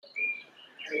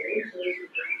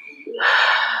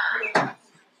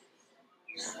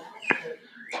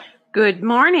Good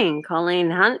morning, Colleen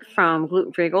Hunt from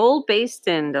Gluten Free Gold, based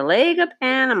in Dolega,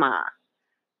 Panama.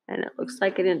 And it looks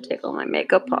like I didn't take all my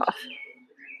makeup off.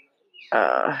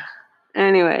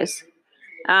 Anyways,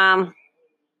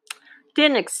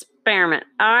 did an experiment.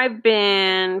 I've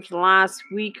been, for the last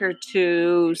week or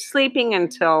two, sleeping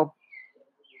until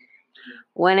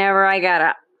whenever I got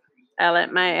up.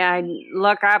 I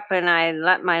look up and I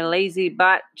let my lazy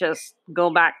butt just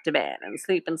go back to bed and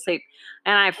sleep. And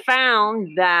I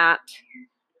found that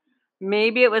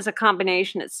maybe it was a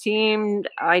combination. It seemed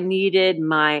I needed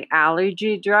my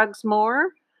allergy drugs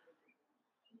more.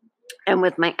 And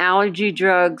with my allergy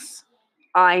drugs,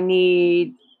 I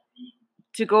need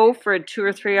to go for a 2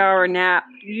 or 3 hour nap,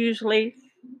 usually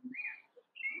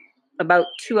about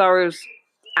 2 hours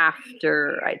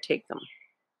after I take them.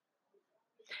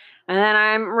 And then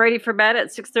I'm ready for bed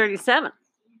at 6:37.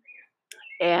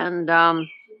 And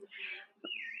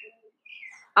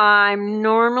I'm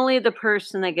normally the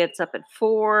person that gets up at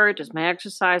 4, does my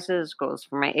exercises, goes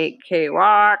for my 8K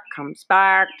walk, comes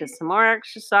back, does some more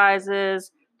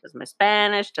exercises, does my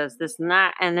Spanish, does this and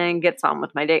that, and then gets on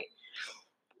with my day.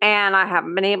 And I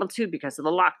haven't been able to because of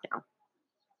the lockdown.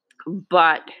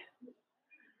 But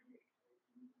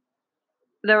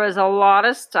there was a lot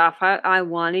of stuff I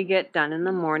want to get done in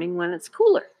the morning when it's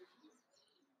cooler.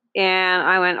 And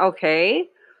I went, okay,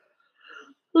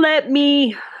 let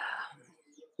me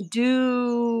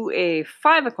do a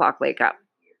 5 o'clock wake up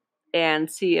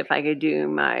and see if I could do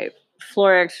my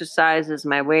floor exercises,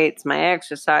 my weights, my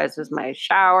exercises, my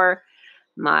shower,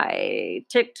 my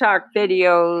TikTok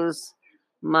videos,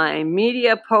 my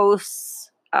media posts,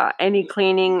 any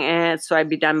cleaning, and so I'd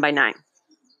be done by 9.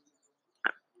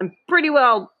 I'm pretty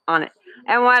well on it.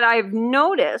 And what I've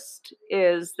noticed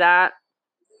is that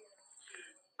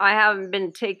I haven't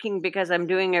been taking, because I'm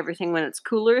doing everything when it's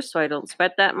cooler, so I don't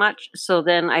sweat that much. So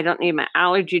then I don't need my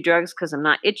allergy drugs because I'm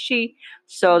not itchy.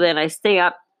 So then I stay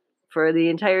up for the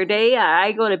entire day.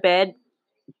 I go to bed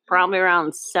probably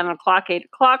around 7 o'clock, 8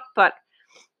 o'clock, but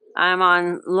I'm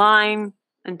online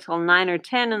until 9 or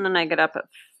 10, and then I get up at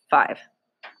 5.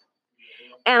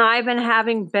 And I've been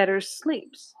having better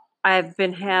sleeps. I've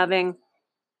been having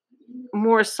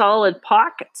more solid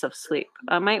pockets of sleep.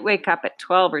 I might wake up at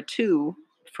 12 or 2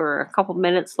 for a couple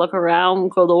minutes, look around,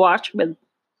 go to the wash, but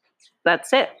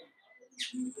that's it.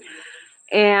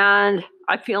 And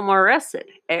I feel more rested,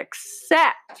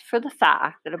 except for the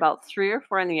fact that about 3 or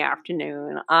 4 in the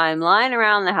afternoon, I'm lying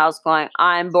around the house going,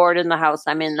 I'm bored in the house.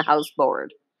 I'm in the house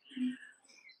bored.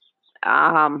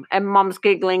 And Mom's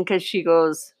giggling because she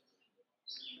goes,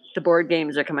 the board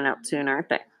games are coming out soon, aren't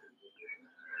they?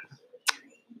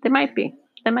 They might be.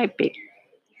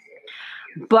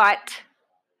 But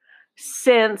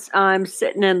since I'm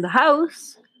sitting in the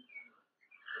house,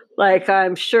 like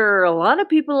I'm sure a lot of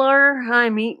people are,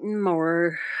 I'm eating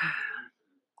more.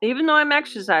 Even though I'm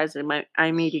exercising,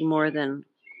 I'm eating more than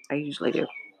I usually do.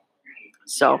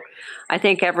 So I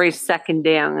think every second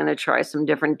day I'm going to try some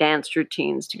different dance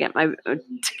routines to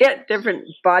get different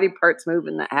body parts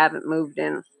moving that haven't moved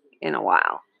in a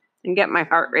while, and get my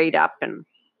heart rate up and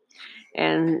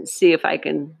see if I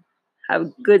can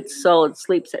have good solid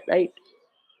sleeps at night.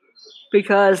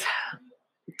 Because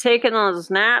taking those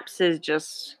naps is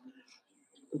just,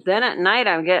 then at night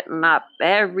I'm getting up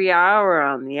every hour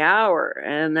on the hour,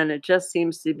 and then it just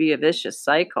seems to be a vicious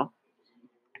cycle.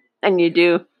 And you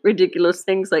do ridiculous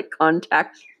things like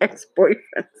contact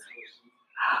ex-boyfriends.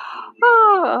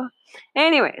 Oh.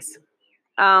 Anyways,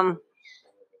 I'm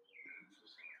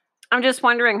just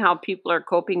wondering how people are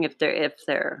coping, if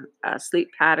their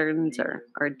sleep patterns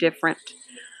are different.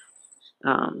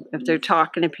 If they're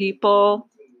talking to people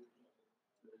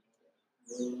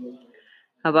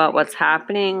about what's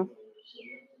happening,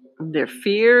 their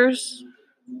fears,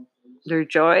 their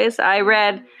joys. I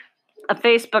read a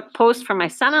Facebook post from my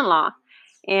son-in-law,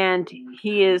 and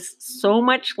he is so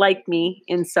much like me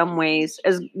in some ways,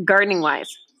 as gardening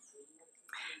wise,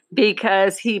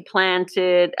 because he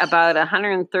planted about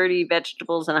 130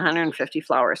 vegetables and 150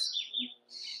 flowers.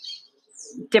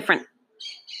 Different.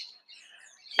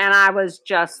 And I was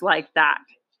just like that.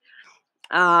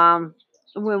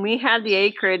 When we had the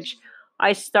acreage,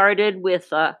 I started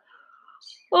with I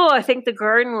think the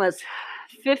garden was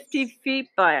 50 feet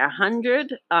by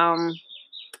 100.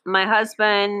 My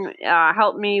husband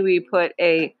helped me. We put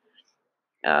a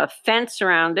fence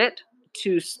around it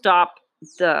to stop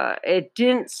it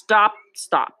didn't stop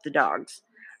the dogs,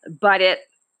 but it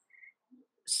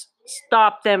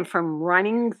stopped them from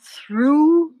running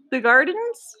through the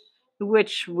gardens,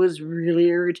 which was really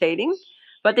irritating.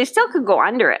 but they still could go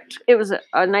under it. It was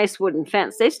a nice wooden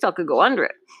fence. They still could go under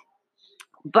it.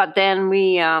 But then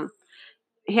we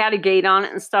had a gate on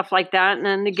it and stuff like that. And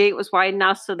then the gate was wide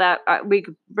enough so that we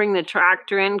could bring the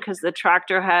tractor in, because the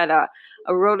tractor had a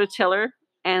rototiller.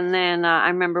 And then I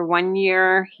remember one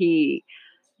year he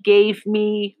gave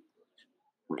me,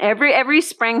 every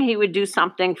spring he would do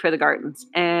something for the gardens.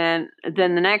 And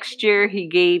then the next year he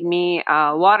gave me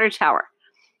a water tower.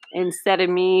 Instead of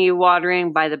me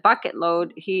watering by the bucket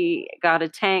load, he got a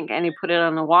tank and he put it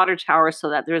on the water tower so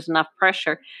that there's enough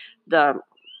pressure, the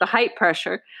height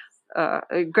pressure,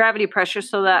 gravity pressure,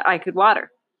 so that I could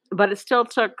water. But it still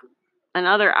took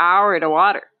another hour to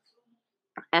water.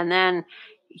 And then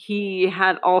he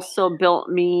had also built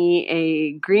me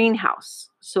a greenhouse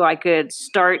so I could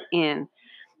start in,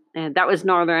 and that was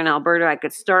northern Alberta. I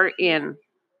could start in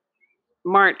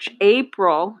March,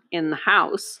 April in the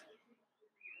house,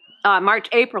 March,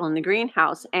 April in the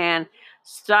greenhouse, and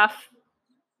stuff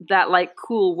that like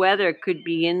cool weather could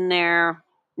be in there.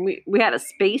 We had a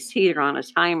space heater on a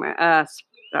timer,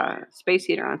 space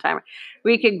heater on a timer.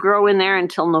 We could grow in there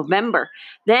until November.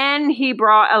 Then he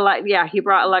brought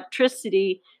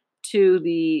electricity to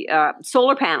the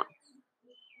solar panel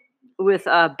with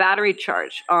a battery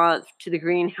charge to the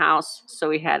greenhouse, so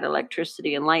we had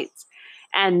electricity and lights.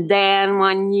 And then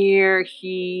one year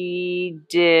he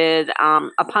did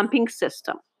a pumping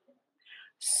system.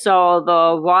 So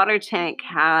the water tank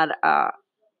had a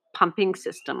pumping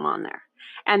system on there.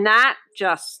 And that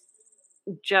just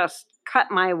cut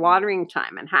my watering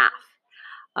time in half.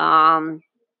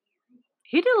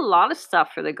 He did a lot of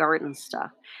stuff for the garden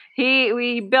stuff.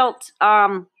 We built,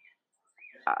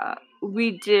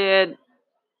 we did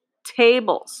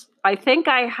tables. I think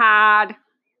I had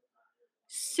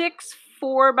 6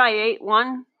 4x8,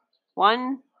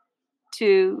 one,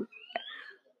 two,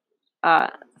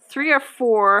 3 or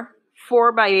 4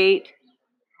 4x8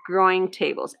 growing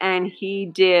tables, and he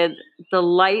did the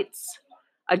lights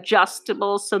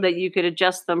adjustable so that you could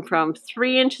adjust them from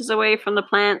 3 inches away from the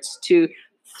plants to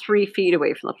 3 feet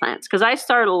away from the plants. Because I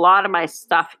started a lot of my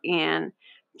stuff in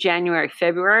January,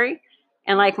 February,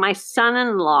 and like my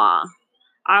son-in-law,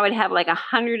 I would have like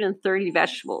 130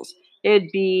 vegetables. It'd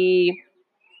be,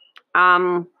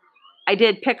 I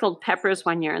did pickled peppers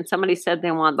one year, and somebody said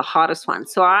they wanted the hottest one.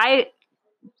 So I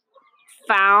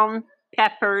found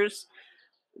peppers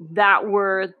that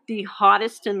were the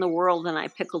hottest in the world, and I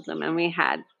pickled them, and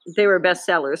they were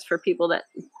bestsellers for people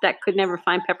that could never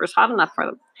find peppers hot enough for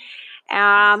them.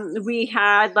 We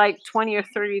had like 20 or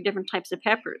 30 different types of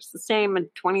peppers, the same, and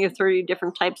 20 or 30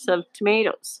 different types of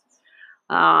tomatoes.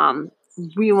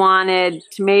 We wanted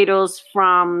tomatoes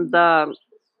from the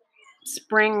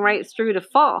spring right through to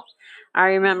fall. I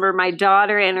remember my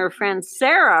daughter and her friend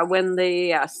Sarah, when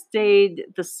they stayed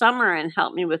the summer and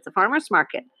helped me with the farmer's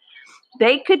market,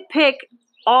 they could pick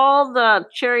all the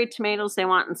cherry tomatoes they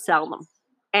want and sell them.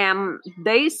 And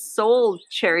they sold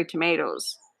cherry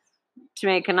tomatoes to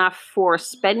make enough for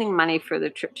spending money for the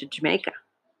trip to Jamaica.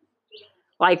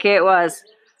 Like it was,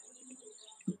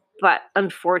 but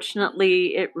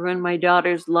unfortunately, it ruined my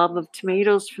daughter's love of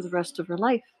tomatoes for the rest of her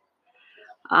life.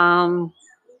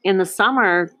 In the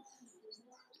summer,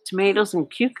 tomatoes and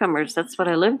cucumbers, that's what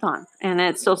I lived on. And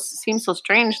it seems so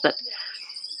strange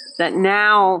that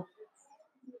now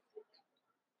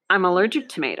I'm allergic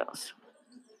to tomatoes.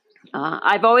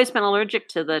 I've always been allergic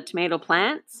to the tomato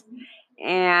plants.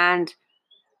 And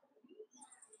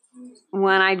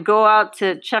when I'd go out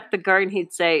to check the garden,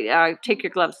 he'd say, take your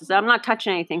gloves. I said, I'm not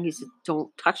touching anything. He said,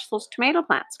 don't touch those tomato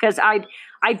plants. Because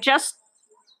I just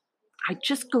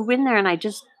go in there and I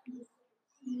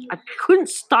couldn't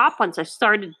stop once I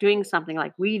started doing something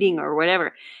like weeding or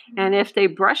whatever. And if they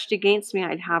brushed against me,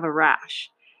 I'd have a rash,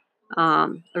 a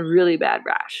really bad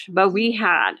rash. But we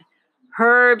had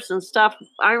herbs and stuff.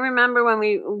 I remember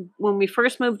when we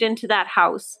first moved into that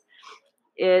house,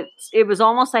 it was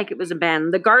almost like it was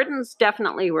abandoned. The gardens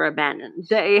definitely were abandoned.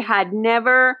 They had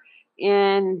never,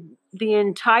 in the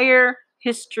entire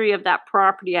history of that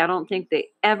property, I don't think they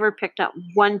ever picked up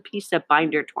one piece of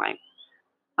binder twine,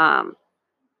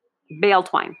 bale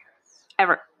twine,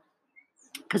 ever.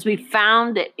 Because we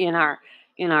found it in our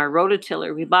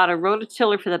rototiller. We bought a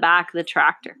rototiller for the back of the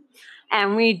tractor,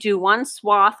 and we do one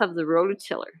swath of the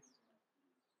rototiller.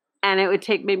 And it would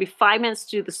take maybe 5 minutes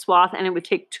to do the swath, and it would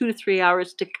take 2 to 3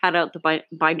 hours to cut out the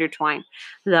binder twine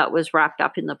that was wrapped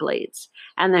up in the blades.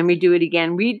 And then we do it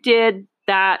again. We did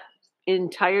that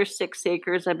entire 6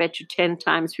 acres, I bet you 10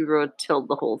 times we rototilled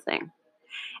the whole thing.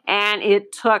 And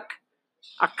it took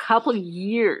a couple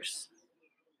years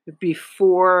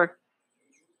before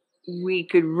we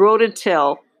could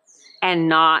rototill and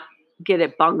not get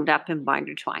it bunged up in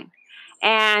binder twine.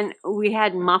 And we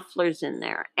had mufflers in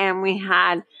there, and we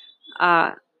had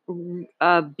uh,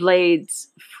 blades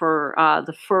for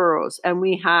the furrows, and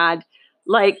we had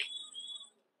like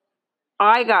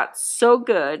I got so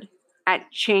good at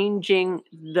changing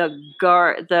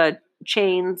the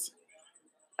chains,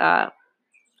 uh,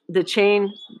 the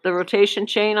rotation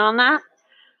chain on that,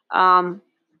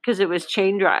 because it was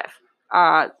chain drive.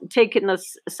 Taking the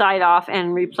side off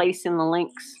and replacing the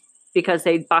links because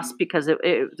they'd bust because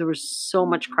there was so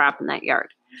much crap in that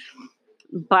yard.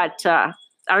 But I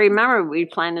remember we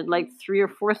planted like 3,000 or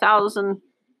 4,000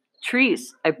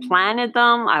 trees. I planted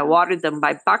them. I watered them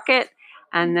by bucket,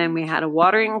 and then we had a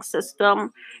watering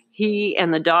system. He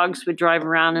and the dogs would drive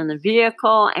around in the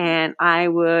vehicle, and I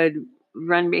would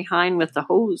run behind with the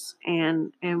hose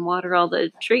and water all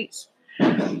the trees.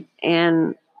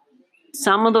 And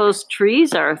some of those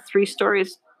trees are 3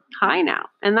 stories high now.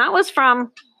 And that was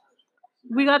from,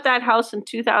 we got that house in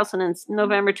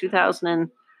November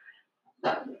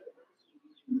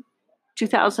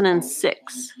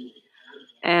 2006.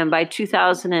 And by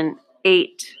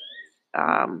 2008,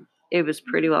 it was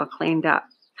pretty well cleaned up.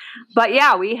 But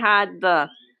yeah, we had the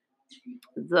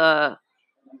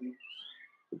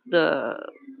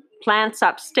plants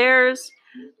upstairs.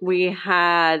 We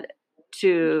had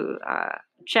to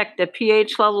check the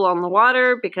pH level on the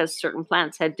water because certain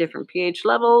plants had different pH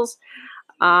levels.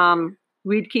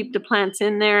 We'd keep the plants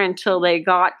in there until they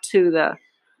got to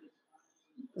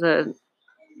the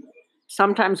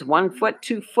sometimes 1 foot,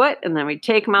 2 foot, and then we'd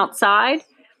take them outside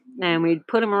and we'd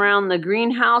put them around the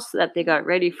greenhouse so that they got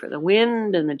ready for the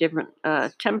wind and the different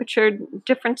temperature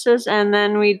differences, and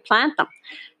then we'd plant them.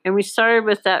 And we started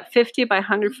with that 50 by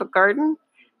 100 foot garden,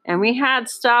 and we had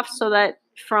stuff so that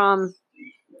from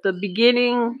the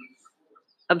beginning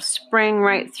of spring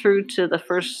right through to the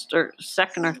first or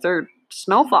second or third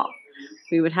snowfall,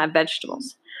 we would have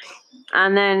vegetables.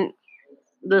 And then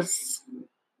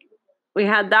we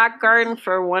had that garden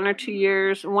for 1 or 2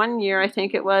 years, 1 year I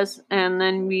think it was, and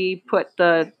then we put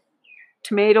the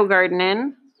tomato garden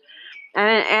in,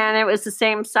 and it was the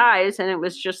same size, and it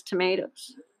was just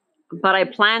tomatoes. But I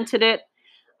planted it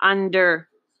under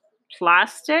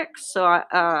plastic, so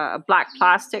black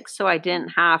plastic, so I didn't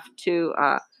have to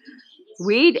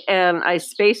weed, and I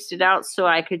spaced it out so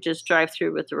I could just drive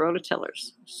through with the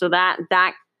rototillers. So that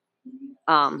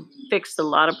fixed a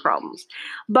lot of problems.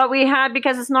 But we had,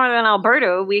 because it's northern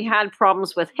Alberta, we had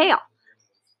problems with hail.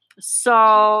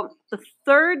 So the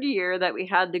third year that we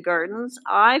had the gardens,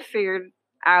 I figured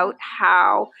out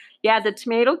how you had the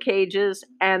tomato cages,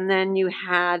 and then you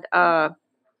had a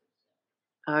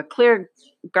clear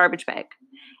garbage bag.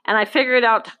 And I figured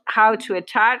out how to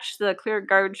attach the clear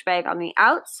garbage bag on the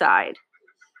outside,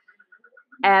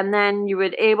 and then you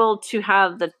would able to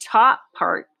have the top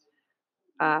part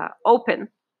open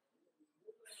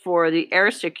for the air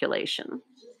circulation.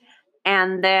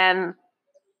 And then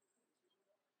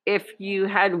if you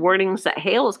had warnings that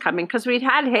hail is coming, because we'd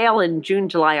had hail in June,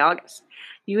 July, August,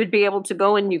 you would be able to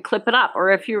go and you clip it up.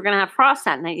 Or if you were going to have frost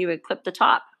that night, you would clip the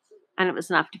top, and it was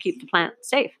enough to keep the plant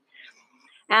safe.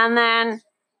 And then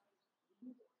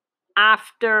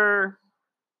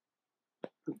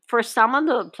for some of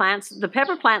the plants, the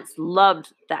pepper plants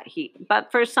loved that heat.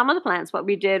 But for some of the plants, what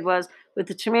we did was with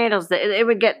the tomatoes, it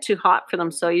would get too hot for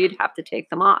them, so you'd have to take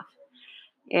them off.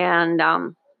 And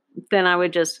then I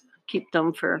would just keep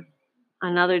them for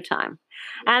another time.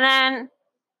 And then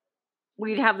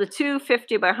we'd have the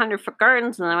 250 by 100 foot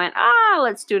gardens, and I went,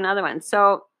 let's do another one.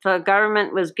 So the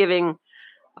government was giving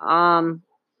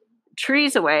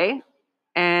trees away,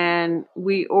 and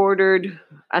we ordered,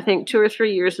 I think 2 or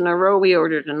 3 years in a row, we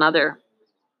ordered another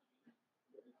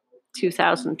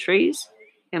 2,000 trees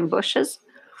and bushes.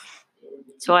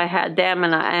 So I had them,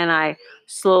 and I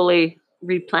slowly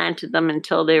replanted them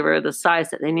until they were the size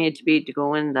that they needed to be to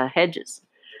go in the hedges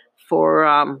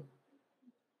for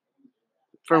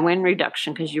wind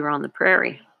reduction, because you were on the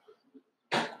prairie.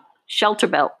 Shelter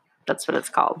belt, that's what it's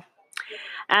called.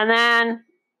 And then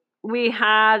we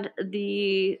had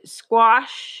the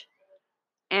squash,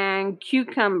 pumpkin,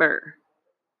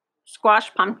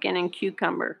 and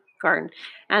cucumber garden.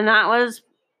 And that was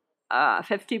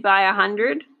 50 by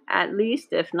 100 at least,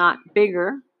 if not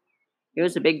bigger. It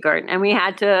was a big garden. And we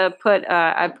had to put,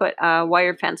 I put a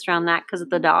wire fence around that because of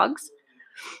the dogs.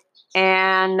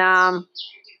 And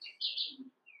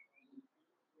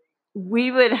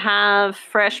we would have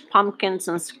fresh pumpkins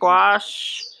and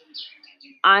squash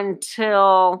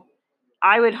until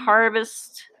I would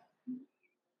harvest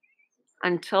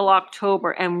until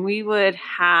October, and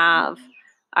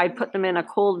I'd put them in a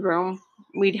cold room.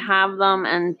 We'd have them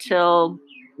until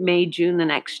May, June the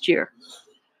next year.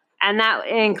 And that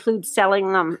includes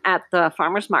selling them at the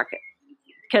farmer's market,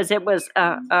 because it was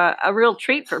a real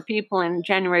treat for people in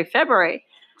January, February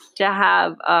to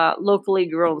have locally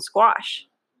grown squash.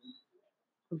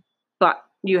 But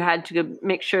you had to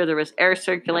make sure there was air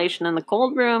circulation in the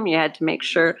cold room. You had to make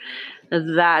sure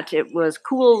that it was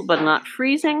cool but not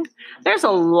freezing. There's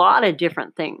a lot of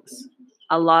different things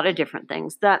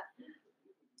that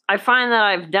I find that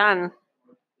I've done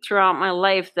throughout my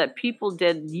life that people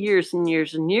did years and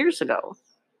years and years ago,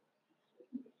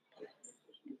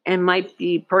 and might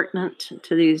be pertinent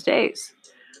to these days.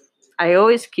 I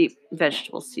always keep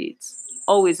vegetable seeds.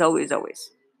 Always, always,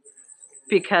 always.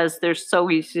 Because they're so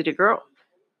easy to grow.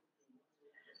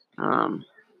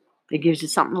 It gives you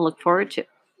something to look forward to.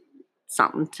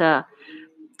 Something to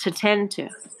tend to.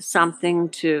 Something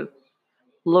to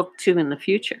look to in the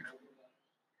future.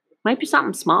 Might be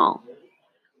something small.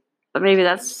 But maybe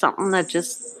that's something that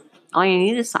just, all you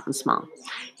need is something small.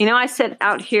 You know, I sit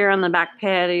out here on the back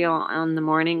patio on the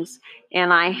mornings,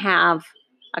 and I have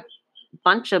a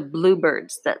bunch of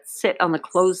bluebirds that sit on the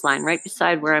clothesline right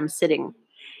beside where I'm sitting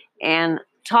and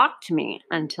talk to me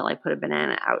until I put a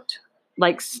banana out.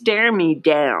 Like, stare me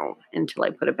down until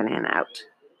I put a banana out.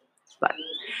 But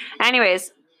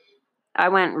anyways, I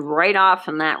went right off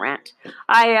on that rant.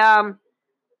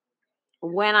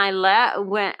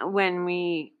 When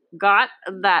we got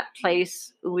that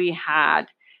place, we had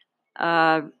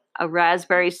a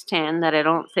raspberry stand that I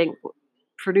don't think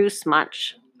produced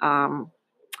much.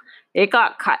 It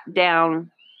got cut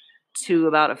down to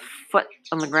about a foot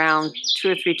on the ground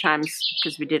 2 or 3 times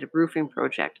because we did a roofing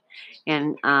project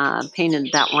and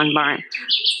painted that one barn.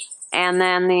 And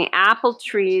then the apple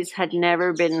trees had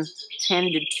never been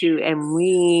tended to, and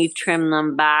we trimmed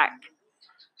them back.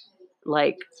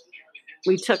 Like,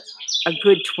 we took a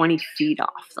good 20 feet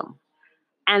off them.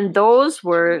 And those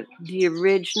were the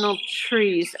original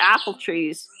trees, apple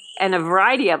trees, and a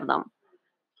variety of them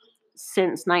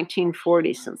since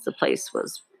 1940, since the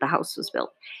house was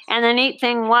built. And the neat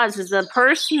thing is the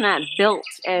person that built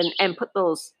and put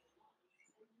those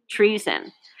trees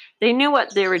in, they knew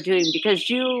what they were doing, because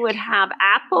you would have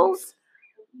apples.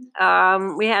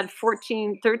 We had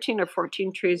 13 or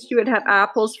 14 trees. You would have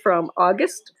apples from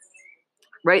August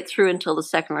right through until the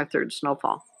second or third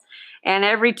snowfall. And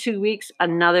every 2 weeks,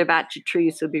 another batch of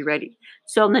trees would be ready.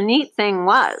 So the neat thing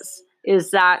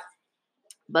is that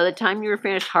by the time you were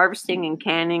finished harvesting and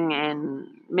canning and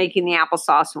making the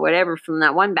applesauce or whatever from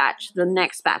that one batch, the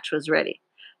next batch was ready.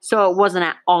 So it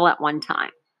wasn't all at one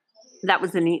time. That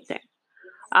was the neat thing.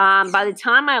 By the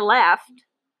time I left,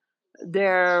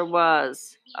 there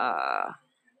was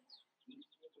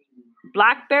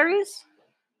blackberries,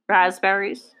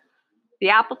 raspberries, the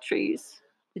apple trees,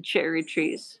 the cherry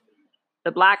trees,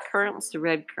 the black currants, the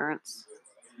red currants,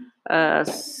 a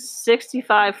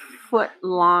 65-foot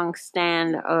long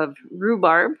stand of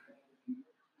rhubarb.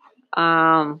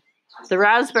 The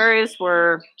raspberries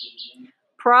were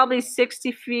probably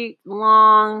 60 feet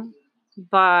long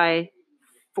by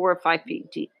 4 or 5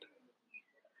 feet deep.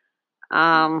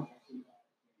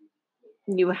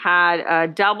 You had a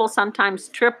double, sometimes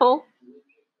triple,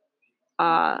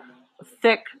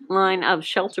 thick line of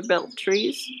shelter-built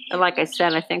trees. And like I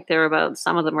said, I think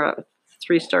some of them are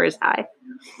 3 stories high.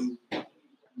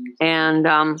 And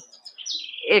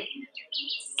it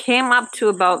came up to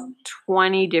about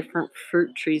 20 different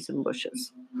fruit trees and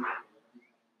bushes.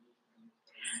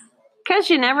 Because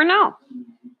you never know.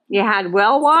 You had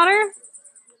well water,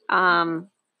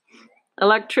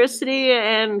 electricity,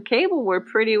 and cable were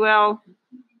pretty well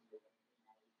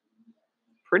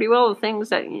the things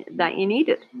that you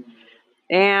needed.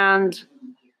 And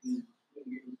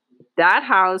that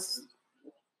house,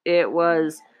 it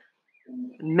was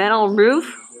metal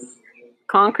roof,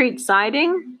 concrete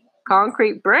siding,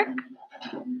 concrete brick.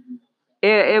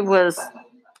 It was,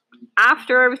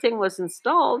 after everything was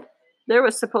installed, there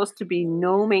was supposed to be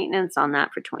no maintenance on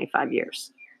that for 25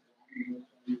 years.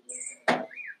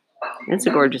 It's a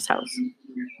gorgeous house.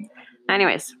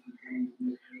 Anyways,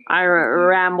 I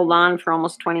rambled on for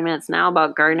almost 20 minutes now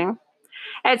about gardening.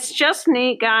 It's just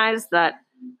neat, guys, that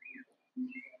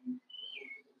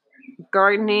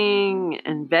gardening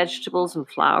and vegetables and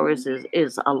flowers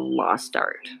is a lost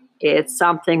art. It's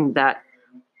something that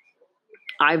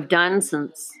I've done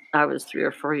since I was 3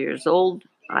 or 4 years old.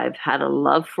 I've had a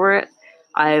love for it.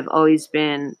 I've always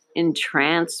been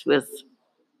entranced with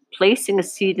placing a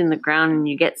seed in the ground and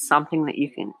you get something that you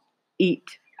can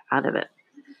eat out of it.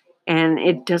 And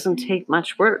it doesn't take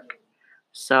much work.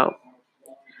 So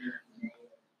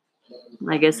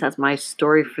I guess that's my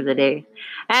story for the day.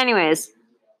 Anyways,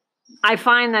 I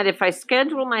find that if I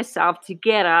schedule myself to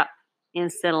get up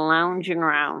instead of lounging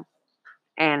around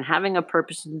and having a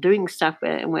purpose and doing stuff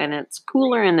when it's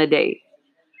cooler in the day,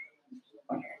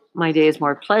 my day is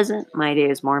more pleasant, my day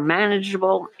is more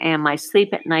manageable, and my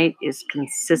sleep at night is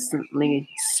consistently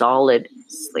solid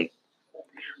sleep.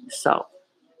 So,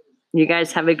 you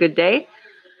guys have a good day.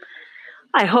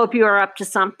 I hope you are up to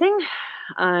something.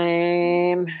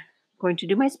 I'm going to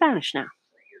do my Spanish now.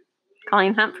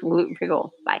 Colleen Hunt from Gluten Free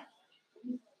Goal. Bye.